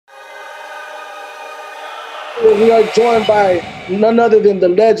We are joined by none other than the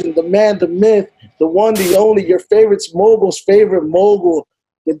legend, the man, the myth, the one, the only, your favorite mogul's favorite mogul,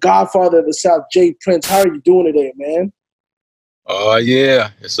 the godfather of the South, Jay Prince. How are you doing today, man? Oh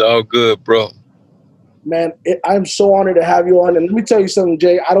yeah, it's all good, bro. Man, I'm so honored to have you on. And let me tell you something,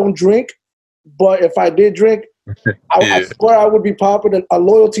 Jay. I don't drink, but if I did drink, I Yeah, swear I would be popping a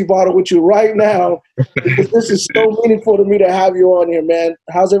loyalty bottle with you right now because this is so meaningful to me to have you on here, man.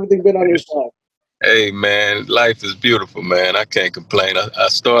 How's everything been on your side? hey man, life is beautiful, man. I can't complain. I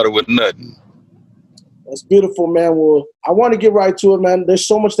started with nothing. That's beautiful, man. Well, I want to get right to it, man. There's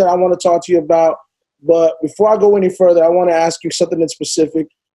so much that I want to talk to you about, but before I go any further, I want to ask you something in specific.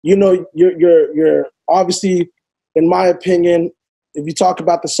 You know, you're obviously, in my opinion, if you talk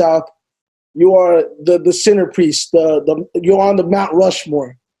about the South, you are the centerpiece. You're on the Mount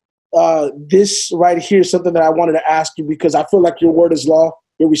Rushmore. This right here is something that I wanted to ask you because I feel like your word is law.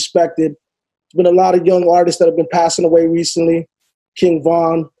 You're respected. There's been a lot of young artists that have been passing away recently. King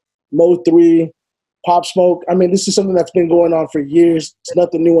Von, Mo3, Pop Smoke. I mean, this is something that's been going on for years. It's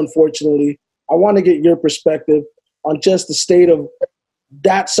nothing new, unfortunately. I want to get your perspective on just the state of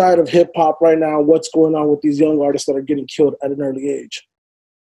that side of hip hop right now. What's going on with these young artists that are getting killed at an early age?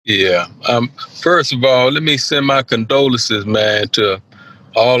 Yeah. First of all, let me send my condolences, man, to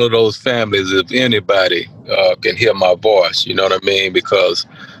all of those families. If anybody can hear my voice, you know what I mean? Because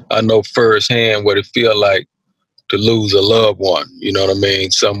I know firsthand what it feel like to lose a loved one. You know what I mean?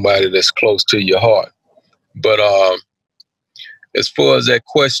 Somebody that's close to your heart. But as far as that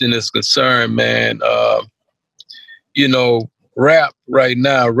question is concerned, man, you know, rap right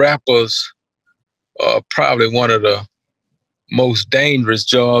now, rappers are probably one of the most dangerous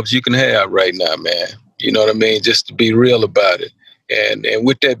jobs you can have right now, man. You know what I mean? Just to be real about it. And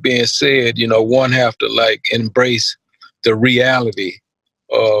with that being said, you know, one have to like embrace the reality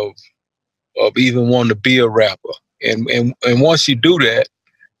of even wanting to be a rapper. And once you do that,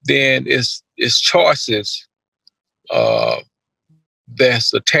 then it's choices uh,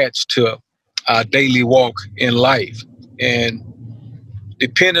 that's attached to our daily walk in life. And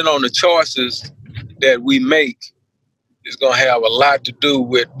depending on the choices that we make is going to have a lot to do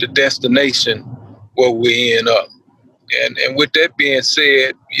with the destination where we end up. And with that being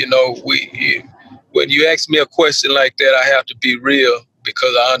said, you know, when you ask me a question like that, I have to be real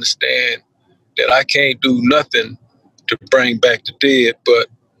because I understand that I can't do nothing to bring back the dead, but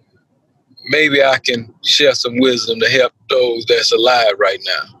maybe I can share some wisdom to help those that's alive right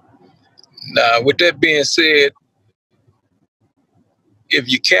now. Now, with that being said, if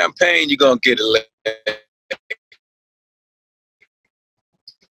you campaign, you're gonna get elected,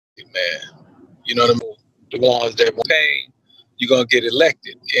 man. You know what I mean? The ones that campaign, you're gonna get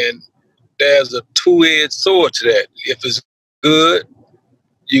elected. And there's a two-edged sword to that. If it's good,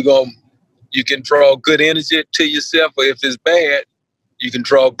 you going you can draw good energy to yourself, or if it's bad, you can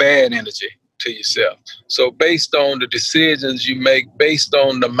draw bad energy to yourself. So based on the decisions you make, based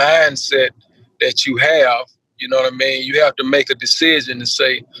on the mindset that you have, you know what I mean, you have to make a decision and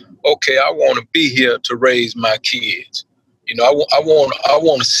say, okay, I want to be here to raise my kids. You know, I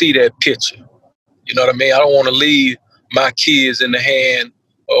want to see that picture. You know what I mean? I don't want to leave my kids in the hand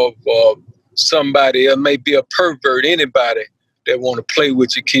of somebody, or maybe a pervert, anybody that want to play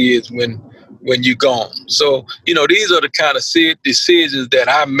with your kids when you're gone. So, you know, these are the kind of decisions that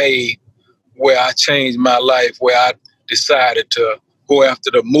I made where I changed my life, where I decided to go after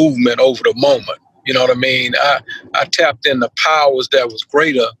the movement over the moment. You know what I mean? I tapped in the powers that was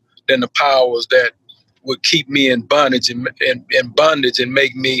greater than the powers that would keep me in bondage and bondage and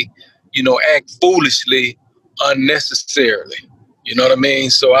make me, you know, act foolishly unnecessarily. You know what I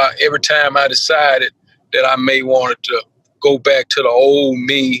mean? So every time I decided that I may wanted to go back to the old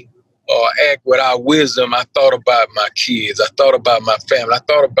me or act without wisdom, I thought about my kids. I thought about my family. I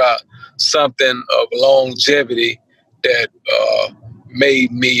thought about something of longevity that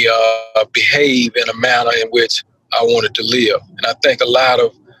made me behave in a manner in which I wanted to live. And I think a lot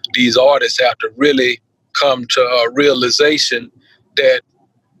of these artists have to really come to a realization that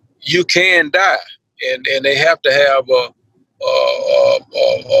you can die, and they have to have a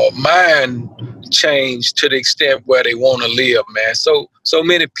mind change to the extent where they want to live, man. So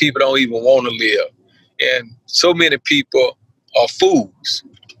many people don't even want to live, and so many people are fools.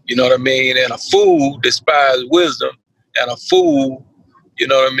 You know what I mean? And a fool despises wisdom, and a fool, you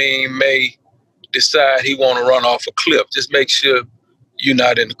know what I mean, may decide he want to run off a cliff. Just make sure you're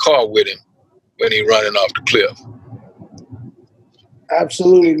not in the car with him when he running off the cliff.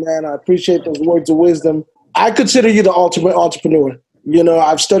 Absolutely, man. I appreciate those words of wisdom. I consider you the ultimate entrepreneur. You know,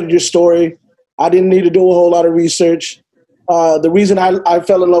 I've studied your story. I didn't need to do a whole lot of research. The reason I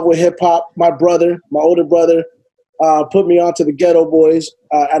fell in love with hip hop, my older brother, put me onto the Ghetto Boys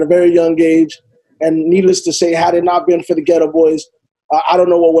at a very young age. And needless to say, had it not been for the Ghetto Boys, I don't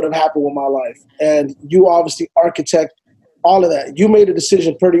know what would have happened with my life. And you obviously architect all of that. You made a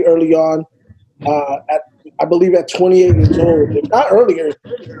decision pretty early on, I believe at 28 years old, if not earlier,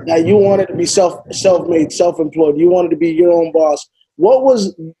 that you wanted to be self-made, self-employed. You wanted to be your own boss. What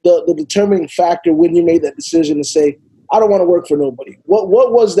was the determining factor when you made that decision to say, I don't want to work for nobody?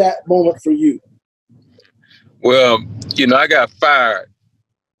 What was that moment for you? Well, I got fired.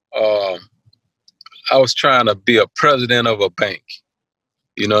 I was trying to be a president of a bank.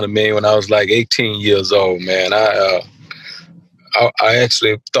 You know what I mean? When I was like 18 years old, man, I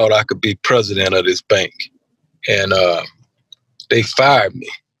actually thought I could be president of this bank. And they fired me.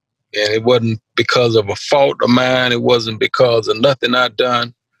 And it wasn't because of a fault of mine. It wasn't because of nothing I'd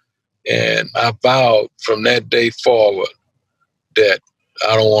done. And I vowed from that day forward that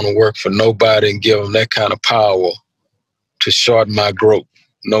I don't want to work for nobody and give them that kind of power to shorten my growth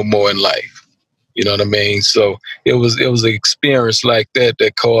no more in life. You know what I mean? So it was an experience like that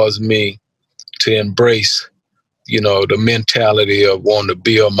caused me to embrace, the mentality of wanting to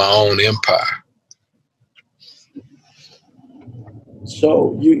build my own empire.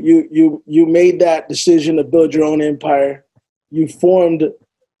 So you made that decision to build your own empire. You formed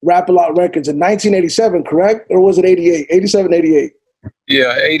Rap-A-Lot Records in 1987, correct? Or was it 88? 87, 88?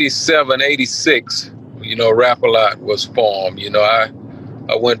 Yeah, 87, 86, Rap-A-Lot was formed.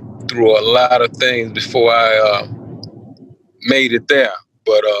 I went through a lot of things before I made it there.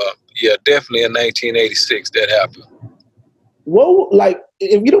 But yeah, definitely in 1986 that happened. What,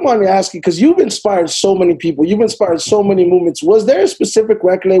 if you don't mind me asking, because you've inspired so many people, you've inspired so many movements, was there a specific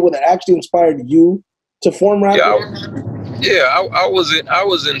record label that actually inspired you to form Rap-A-Lot? Yeah, I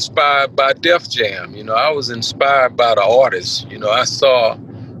was inspired by Def Jam. I was inspired by the artists. I saw,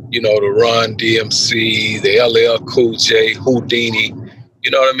 the Run DMC, the LL Cool J, Houdini. You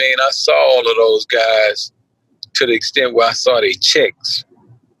know what I mean? I saw all of those guys to the extent where I saw their checks.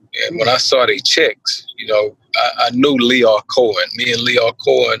 And when I saw their checks, I knew Lyor Cohen. Me and Lyor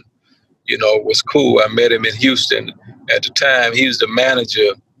Cohen, was cool. I met him in Houston. At the time, he was the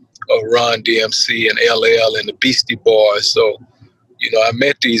manager of Run DMC and LL and the Beastie Boys. So, I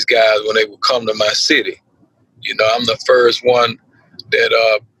met these guys when they would come to my city. I'm the first one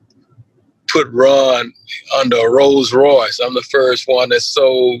that put Run under a Rolls Royce. I'm the first one that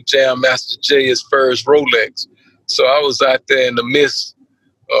sold Jam Master Jay his first Rolex. So I was out there in the midst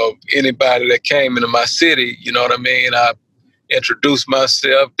of anybody that came into my city. You know what I mean? I introduced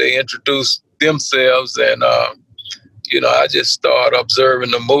myself. They introduced themselves. And, I just started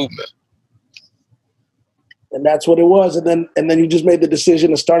observing the movement. And that's what it was. And then you just made the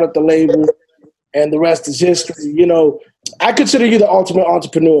decision to start up the label, and the rest is history. I consider you the ultimate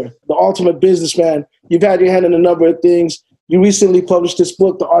entrepreneur, the ultimate businessman. You've had your hand in a number of things. You recently published this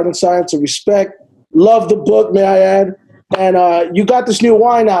book, The Art and Science of Respect. Love the book, may I add. And you got this new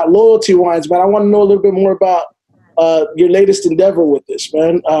wine out, Loyalty Wines, man. I want to know a little bit more about your latest endeavor with this,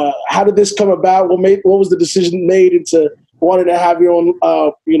 man. How did this come about? What was the decision made into wanting to have your own,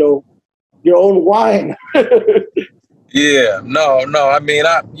 your own wine? Yeah, no. I mean,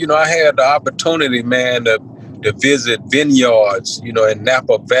 I had the opportunity, man, to visit vineyards, in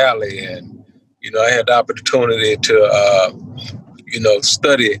Napa Valley, and I had the opportunity to,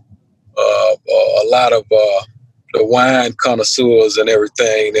 study a lot of the wine connoisseurs and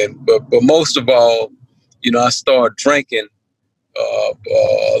everything. But most of all, I started drinking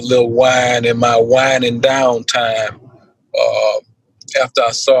a little wine in my winding down time after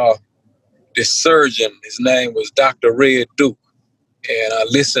I saw this surgeon. His name was Dr. Red Duke, and I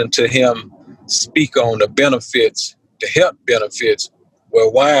listened to him speak on the benefits, the health benefits, where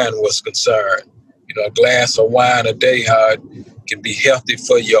wine was concerned. A glass of wine a day, how it can be healthy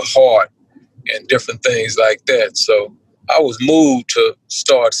for your heart and different things like that. So I was moved to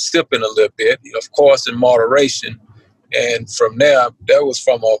start sipping a little bit, of course, in moderation. And from there, that was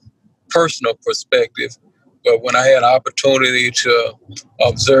from a personal perspective. But when I had an opportunity to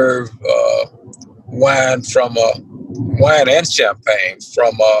observe wine and champagne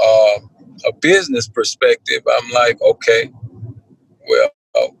from a business perspective, I'm like, okay, well,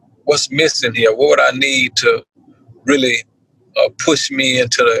 what's missing here? What would I need to really push me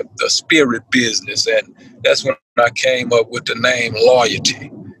into the spirit business? And that's when I came up with the name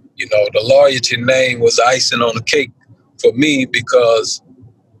Loyalty. The Loyalty name was icing on the cake for me because,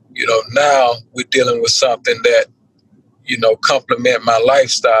 now we're dealing with something that, complement my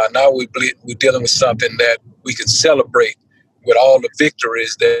lifestyle. Now we're dealing with something that we can celebrate with all the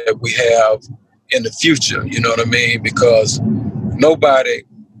victories that we have in the future. You know what I mean? Because nobody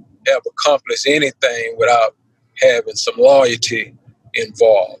ever accomplished anything without having some loyalty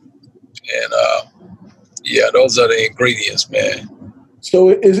involved. And yeah, those are the ingredients, man. So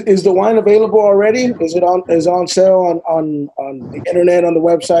is the wine available already? Is it on sale on the internet, on the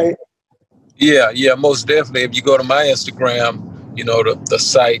website? Yeah, most definitely. If you go to my Instagram, you know, the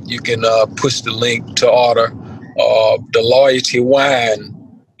site, you can push the link to order. The Loyalty Wine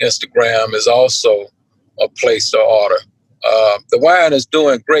Instagram is also a place to order. The wine is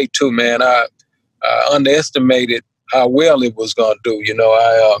doing great too, man. I underestimated how well it was going to do. You know,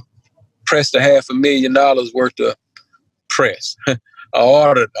 I pressed $500,000 worth of press.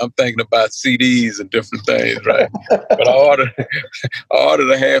 I'm thinking about CDs and different things, right? But I ordered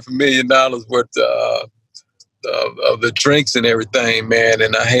 $500,000 worth of the drinks and everything, man.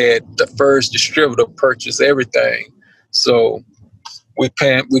 And I had the first distributor purchase everything. So we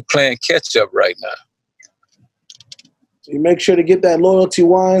playing catch up right now. So you make sure to get that Loyalty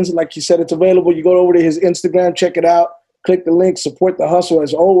Wines. Like you said, it's available. You go over to his Instagram, check it out, click the link, support the hustle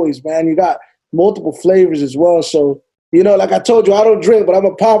as always, man. You got multiple flavors as well. So, you know, like I told you, I don't drink, but I'm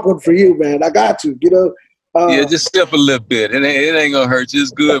a pop one for you, man. I got to, you know. Yeah, just sip a little bit. It ain't gonna hurt you. It's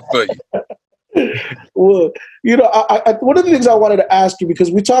good for you. Well, you know, I one of the things I wanted to ask you,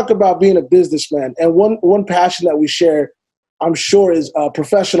 because we talk about being a businessman, and one passion that we share, I'm sure, is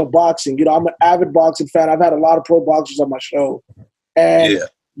professional boxing. You know, I'm an avid boxing fan. I've had a lot of pro boxers on my show. And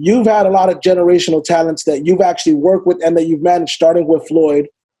you've had a lot of generational talents that you've actually worked with and that you've managed, starting with Floyd.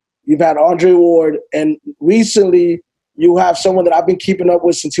 You've had Andre Ward. And recently you have someone that I've been keeping up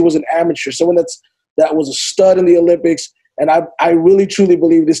with since he was an amateur, someone that was a stud in the Olympics. And I really, truly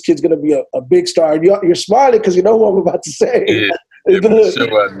believe this kid's going to be a big star. You're smiling because you know what I'm about to say. Yeah,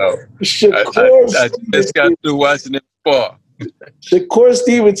 sure I know. I just got through watching it before. Shakur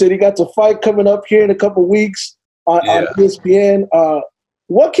Stevenson, he got to fight coming up here in a couple weeks on ESPN.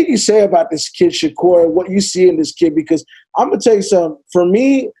 What can you say about this kid, Shakur, what you see in this kid? Because I'm going to tell you something. For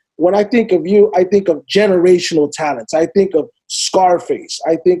me, when I think of you, I think of generational talents. I think of Scarface.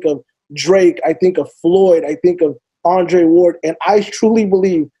 I think of Drake. I think of Floyd. I think of Andre Ward. And I truly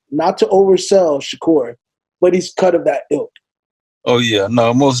believe, not to oversell Shakur, but he's cut of that ilk. Oh, yeah.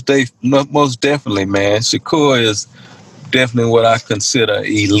 No, most definitely, man. Shakur is definitely what I consider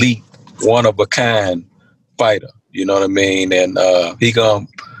elite, one-of-a-kind fighter. You know what I mean? And he gonna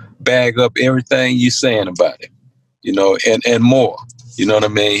bag up everything you saying about him, you know, and more. You know what I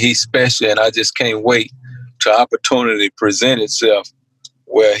mean? He's special, and I just can't wait to opportunity present itself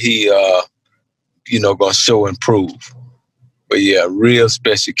where he, you know, gonna show and prove. But yeah, real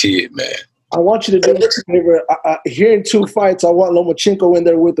special kid, man. I want you to do me a favor. Here in 2 fights, I want Lomachenko in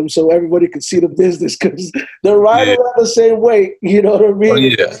there with him so everybody can see the business, because they're right around the same weight. You know what I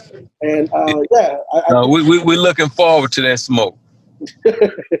mean? Oh, yeah. And we're looking forward to that smoke.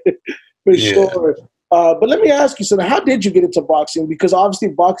 For sure. But let me ask you something. How did you get into boxing? Because obviously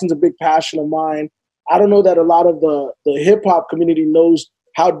boxing's a big passion of mine. I don't know that a lot of the hip-hop community knows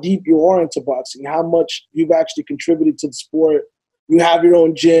how deep you are into boxing, how much you've actually contributed to the sport. You have your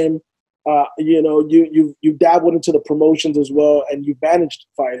own gym. You know, you dabbled into the promotions as well, and you managed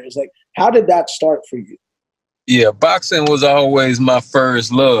fighters. Like, how did that start for you? Yeah, boxing was always my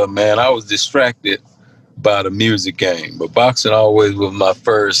first love, man. I was distracted by the music game, but boxing always was my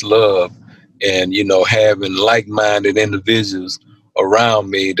first love. And, you know, having like-minded individuals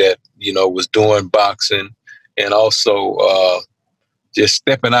around me that, you know, was doing boxing, and also just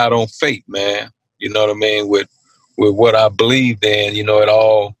stepping out on faith, man. You know what I mean? With what I believed in, you know, it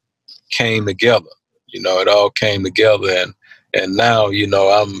all came together. You know, it all came together, and now, you know,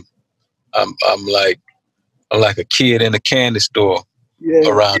 I'm like a kid in a candy store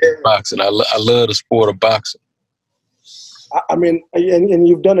around boxing. I love the sport of boxing. I mean, and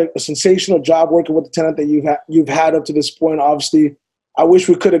you've done a sensational job working with the talent that you've had up to this point. Obviously, I wish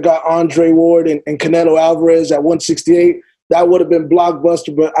we could have got Andre Ward and Canelo Alvarez at 168. That would have been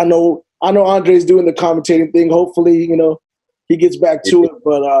blockbuster. But I know Andre's doing the commentating thing. Hopefully, you know, he gets back to it.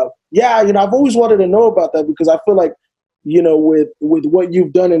 But yeah, you know, I've always wanted to know about that, because I feel like, you know, with what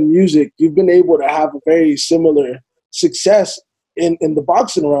you've done in music, you've been able to have a very similar success in the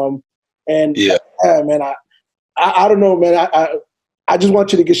boxing realm. And man, I don't know, man. I just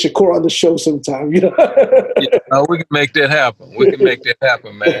want you to get Shakur on the show sometime. You know, we can make that happen. We can make that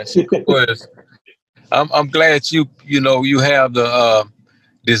happen, man. Shakur is. I'm glad you have the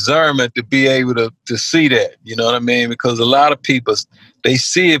discernment to be able to see that. You know what I mean? Because a lot of people, they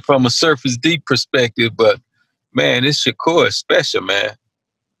see it from a surface deep perspective, but man, this Shakur is special, man.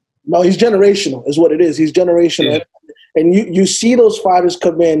 No, he's generational, is what it is. He's generational, and you see those fighters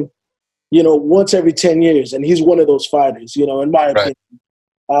come in once every 10 years. And he's one of those fighters, in my opinion.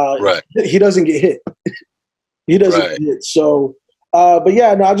 Right. He doesn't get hit. He doesn't get hit. So, but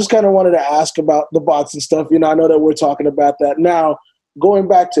yeah, no, I just kind of wanted to ask about the boxing stuff. I know that we're talking about that. Now, going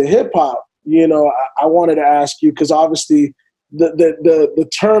back to hip hop, I wanted to ask you, because obviously the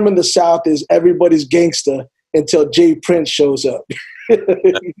term in the South is everybody's gangster until Jay Prince shows up.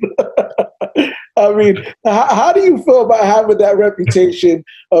 I mean, how do you feel about having that reputation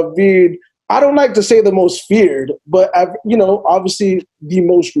of being, I don't like to say the most feared, but obviously the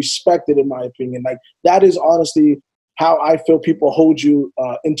most respected, in my opinion. Like, that is honestly how I feel people hold you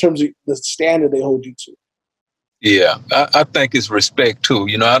in terms of the standard they hold you to. Yeah, I think it's respect too.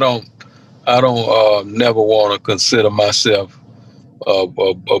 I don't never want to consider myself a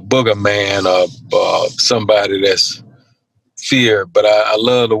booger man or somebody that's feared, but I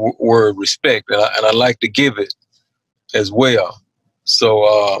love the word respect, and I like to give it as well.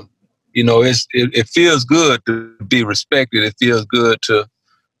 So, it feels good to be respected. It feels good to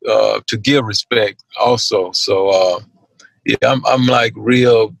give respect also. So, yeah, I'm like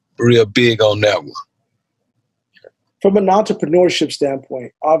real big on that one. From an entrepreneurship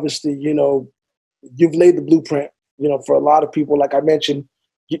standpoint, obviously, you've laid the blueprint, for a lot of people, like I mentioned,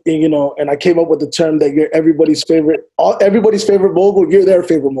 and I came up with the term that you're everybody's favorite mogul. You're their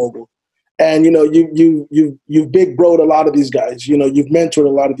favorite mogul. And, you've big broed a lot of these guys. You've mentored a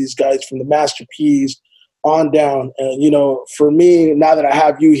lot of these guys from the Master P's on down. And, for me, now that I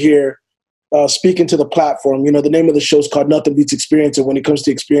have you here speaking to the platform, the name of the show is called Nothing Beats Experience. And when it comes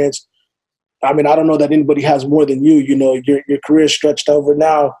to experience, I mean, I don't know that anybody has more than you. Your career stretched over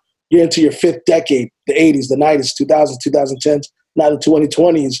now. You're into your fifth decade, the 80s, the 90s, 2000s, 2010s, now the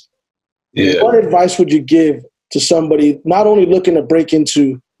 2020s. Yeah. What advice would you give to somebody not only looking to break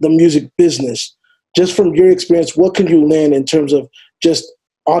into the music business, just from your experience, what can you learn in terms of just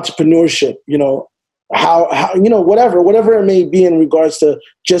entrepreneurship, how whatever it may be in regards to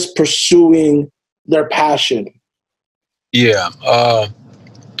just pursuing their passion? Yeah.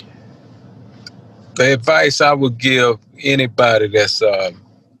 The advice I would give anybody that's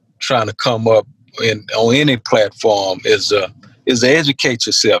trying to come up on any platform is to educate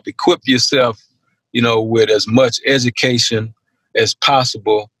yourself, equip yourself, with as much education as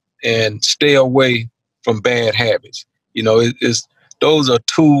possible, and stay away from bad habits. Those are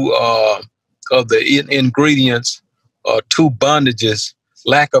two of the ingredients, two bondages: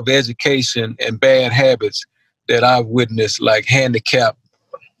 lack of education and bad habits that I've witnessed, like handicap,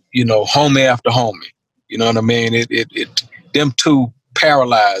 homie after homie. You know what I mean? It them two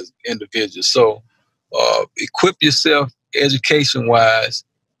paralyzed individuals. So equip yourself education-wise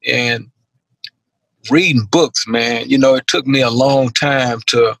and reading books, man. It took me a long time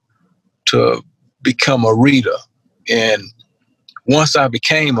to become a reader. And once I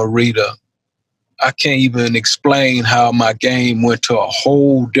became a reader, I can't even explain how my game went to a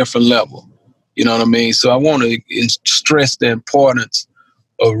whole different level. You know what I mean? So I want to stress the importance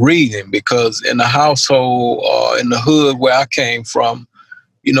of reading, because in the household or in the hood where I came from,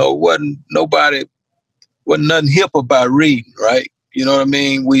 wasn't nothing hip about reading, right? You know what I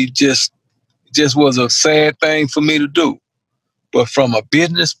mean? We just was a sad thing for me to do. But from a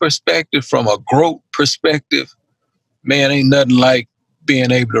business perspective, from a growth perspective, man, ain't nothing like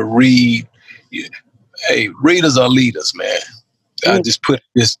being able to read. Hey, readers are leaders, man. I just put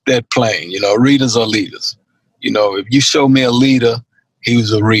that plain. Readers are leaders. If you show me a leader, he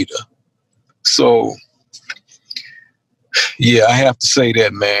was a reader. So, yeah, I have to say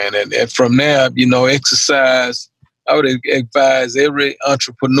that, man. And from there, exercise. I would advise every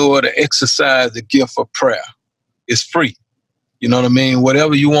entrepreneur to exercise the gift of prayer. It's free. You know what I mean?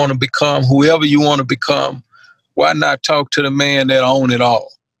 Whatever you want to become, whoever you want to become, why not talk to the man that owns it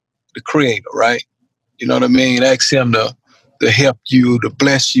all, the creator, right? You know what I mean? Ask him to help you, to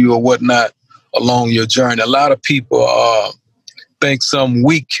bless you or whatnot along your journey. A lot of people think something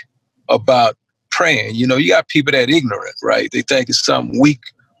weak about praying. You got people that ignorant, right? They think it's something weak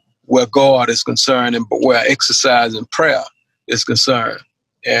where God is concerned and where exercise and prayer is concerned.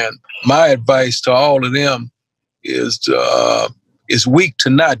 And my advice to all of them is it's weak to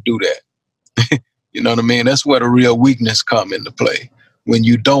not do that. You know what I mean? That's where the real weakness come into play, when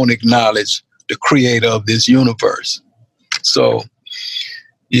you don't acknowledge the creator of this universe. So,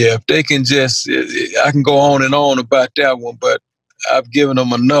 yeah, if they can I can go on and on about that one, but I've given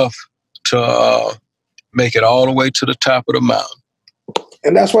them enough to make it all the way to the top of the mountain.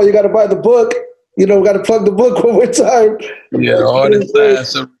 And that's why you got to buy the book. We got to plug the book one more time. Yeah, Art and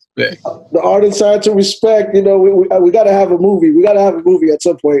Science of Respect. The Art and Science of Respect. We got to have a movie. We got to have a movie at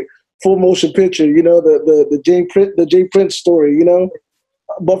some point. Full motion picture. The Jay Prince story.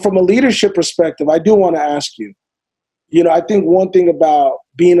 but from a leadership perspective, I do want to ask you, I think one thing about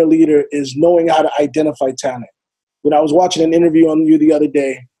being a leader is knowing how to identify talent. I was watching an interview on you the other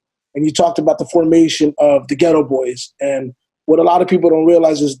day, and you talked about the formation of the Ghetto Boys. And what a lot of people don't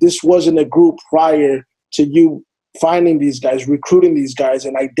realize is this wasn't a group prior to you finding these guys, recruiting these guys,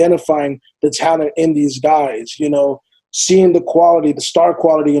 and identifying the talent in these guys, seeing the quality, the star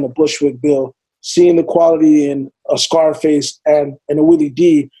quality in a Bushwick Bill, seeing the quality in a Scarface and a Willie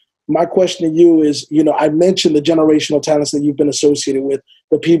D. My question to you is, I mentioned the generational talents that you've been associated with,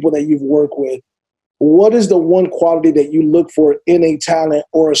 the people that you've worked with. What is the one quality that you look for in a talent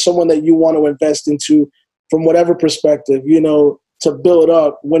or someone that you want to invest into from whatever perspective, to build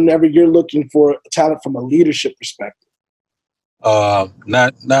up whenever you're looking for talent from a leadership perspective?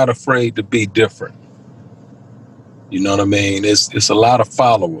 Not afraid to be different. You know what I mean? It's a lot of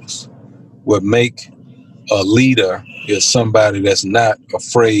followers. What make a leader is somebody that's not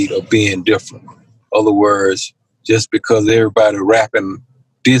afraid of being different. In other words, just because everybody rapping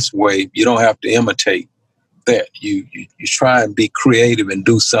this way, you don't have to imitate that. You try and be creative and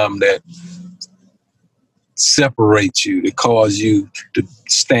do something that separates you, that cause you to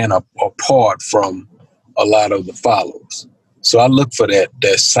stand up apart from a lot of the followers. So I look for that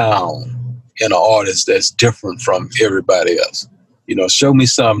sound in an artist that's different from everybody else. Show me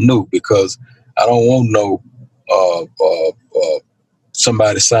something new, because I don't want no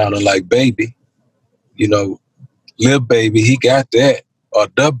somebody sounding like Baby. Lil Baby, he got that. Or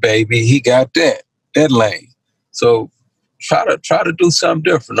Da Baby, he got that lane. So try to do something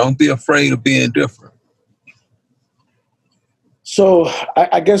different. Don't be afraid of being different. So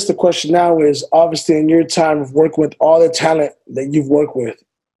I guess the question now is, obviously in your time of working with all the talent that you've worked with,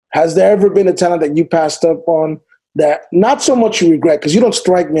 has there ever been a talent that you passed up on that not so much you regret? Because you don't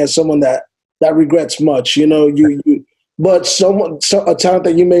strike me as someone that regrets much, but a talent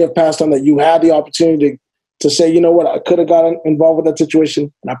that you may have passed on that you had the opportunity to say, you know what, I could have gotten involved with that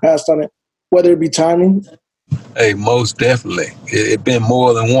situation and I passed on it, whether it be timing? Hey, most definitely. It been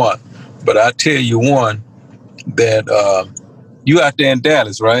more than one. But I tell you one that you out there in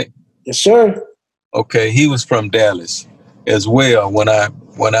Dallas, right? Yes, sir. Okay, he was from Dallas as well.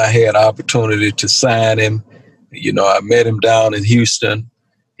 When I had opportunity to sign him, I met him down in Houston.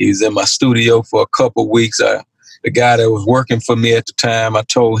 He was in my studio for a couple of weeks. The guy that was working for me at the time, I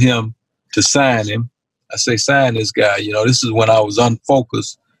told him to sign him. I say, sign this guy. This is when I was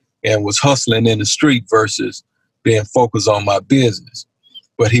unfocused and was hustling in the street versus being focused on my business.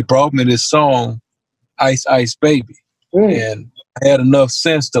 But he brought me this song, Ice Ice Baby. And I had enough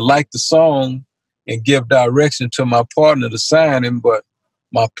sense to like the song and give direction to my partner to sign him, but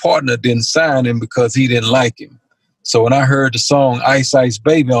my partner didn't sign him because he didn't like him. So when I heard the song Ice Ice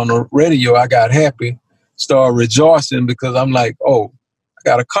Baby on the radio, I got happy, started rejoicing, because I'm like, oh, I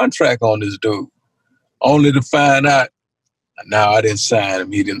got a contract on this dude. Only to find out, no, I didn't sign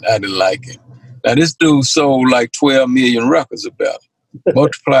him. I didn't like him. Now this dude sold like 12 million records about it.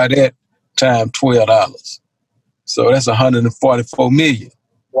 Multiply that times $12. So that's 144 million.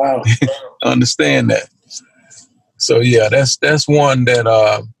 Wow. Understand that. So yeah, that's one that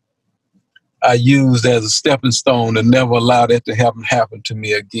I used as a stepping stone to never allow that to happen to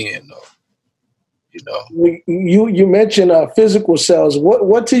me again, though. You mentioned physical sales.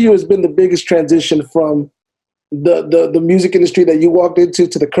 What to you has been the biggest transition from the music industry that you walked into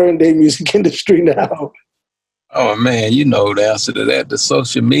to the current day music industry now? Oh man, the answer to that, the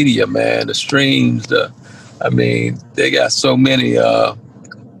social media, man, the streams, they got so many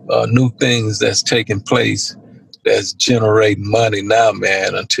new things that's taking place that's generating money now,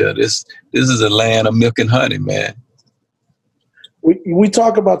 man, until this is a land of milk and honey, man. We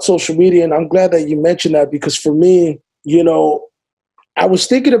talk about social media, and I'm glad that you mentioned that, because for me, I was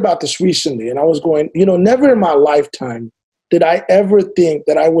thinking about this recently, and I was going, never in my lifetime did I ever think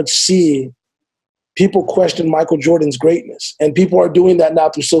that I would see people question Michael Jordan's greatness. And people are doing that now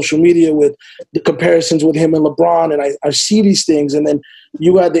through social media with the comparisons with him and LeBron. And I see these things. And then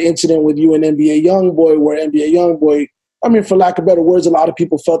you had the incident with you and NBA Youngboy, where NBA Youngboy, for lack of better words, a lot of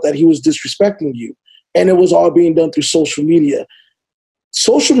people felt that he was disrespecting you. And it was all being done through social media.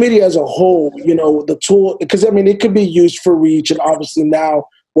 Social media as a whole, the tool, because it could be used for reach, and obviously now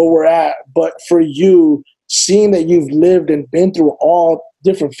where we're at. But for you, seeing that you've lived and been through all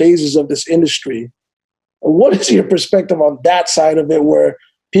different phases of this industry, what is your perspective on that side of it, where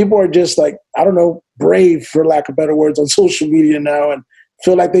people are just like, I don't know, brave, for lack of better words, on social media now and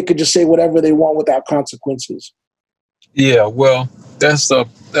feel like they could just say whatever they want without consequences? Yeah, well, that's a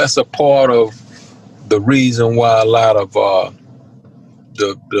part of the reason why a lot of the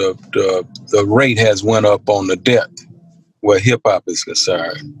rate has went up on the debt. where hip hop is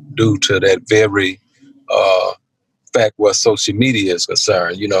concerned, due to that very fact where social media is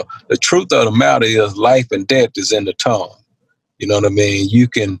concerned. You know, the truth of the matter is life and death is in the tongue. You know what I mean? You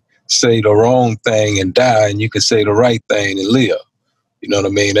can say the wrong thing and die, and you can say the right thing and live. You know what I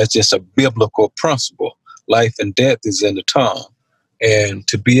mean? That's just a biblical principle. Life and death is in the tongue. And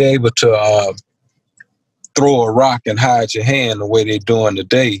to be able to throw a rock and hide your hand the way they're doing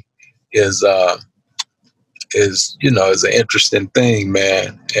today is you know, is an interesting thing,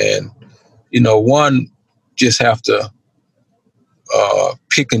 man. And, you know, one just have to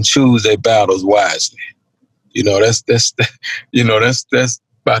pick and choose their battles wisely. You know, that's you know, that's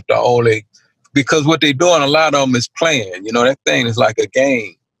about the only, because what they're doing, a lot of them is playing. You know, that thing is like a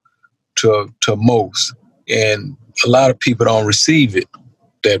game to most, and a lot of people don't receive it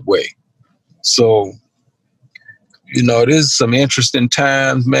that way. So, you know, there's some interesting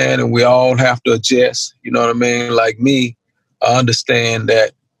times, man, and we all have to adjust. You know what I mean? Like me, I understand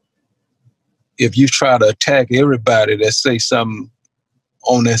that if you try to attack everybody that say something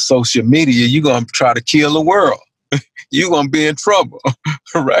on that social media, you're going to try to kill the world. You're going to be in trouble,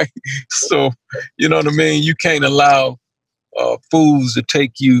 right? So, you know what I mean? You can't allow fools to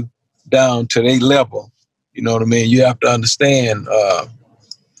take you down to their level. You know what I mean? You have to understand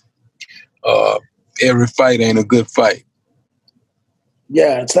every fight ain't a good fight.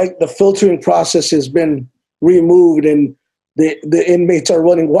 Yeah, it's like the filtering process has been removed and the inmates are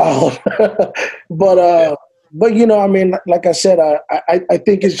running wild. But you know, I mean, like I said, I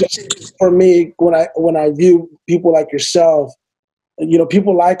think it's just, for me, when I view people like yourself, you know,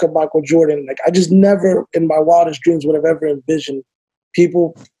 people like a Michael Jordan, like I just never in my wildest dreams would have ever envisioned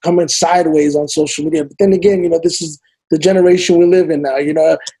people coming sideways on social media. But then again, you know, this is the generation we live in now. You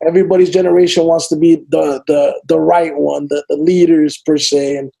know, everybody's generation wants to be the right one, the leaders per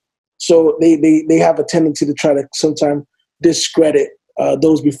se, and so they have a tendency to try to sometimes discredit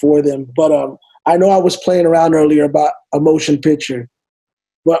those before them. But I know I was playing around earlier about a motion picture,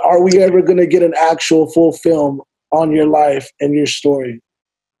 but are we ever going to get an actual full film on your life and your story?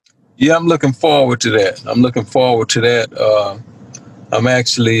 Yeah, I'm looking forward to that. I'm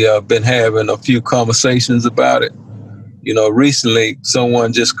actually been having a few conversations about it. You know, recently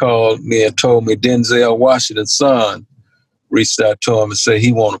someone just called me and told me Denzel Washington's son reached out to him and said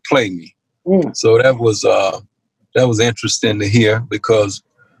he want to play me. So that was interesting to hear, because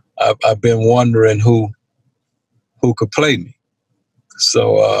I've been wondering who could play me.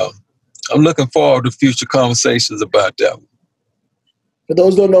 So I'm looking forward to future conversations about that one. For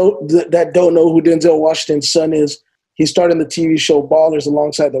those that don't know who Denzel Washington's son is, he starred in the TV show Ballers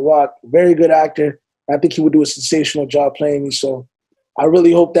alongside The Rock. Very good actor. I think he would do a sensational job playing me. So I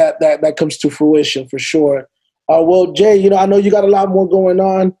really hope that comes to fruition for sure. Well, Jay, you know, I know you got a lot more going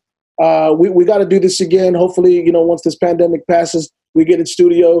on. We got to do this again. Hopefully, you know, once this pandemic passes, we get in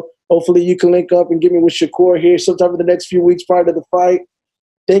studio. Hopefully you can link up and get me with Shakur here sometime in the next few weeks prior to the fight.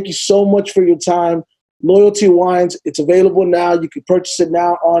 Thank you so much for your time. Loyalty Wines, it's available now. You can purchase it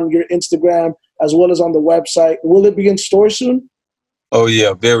now on your Instagram as well as on the website. Will it be in store soon? Oh,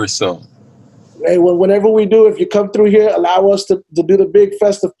 yeah, very soon. Hey, whenever we do, if you come through here, allow us to do the big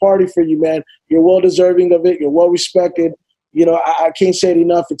festive party for you, man. You're well deserving of it. You're well respected. You know, I can't say it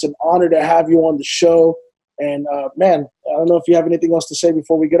enough. It's an honor to have you on the show. And, man, I don't know if you have anything else to say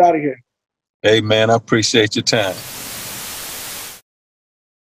before we get out of here. Hey, man, I appreciate your time.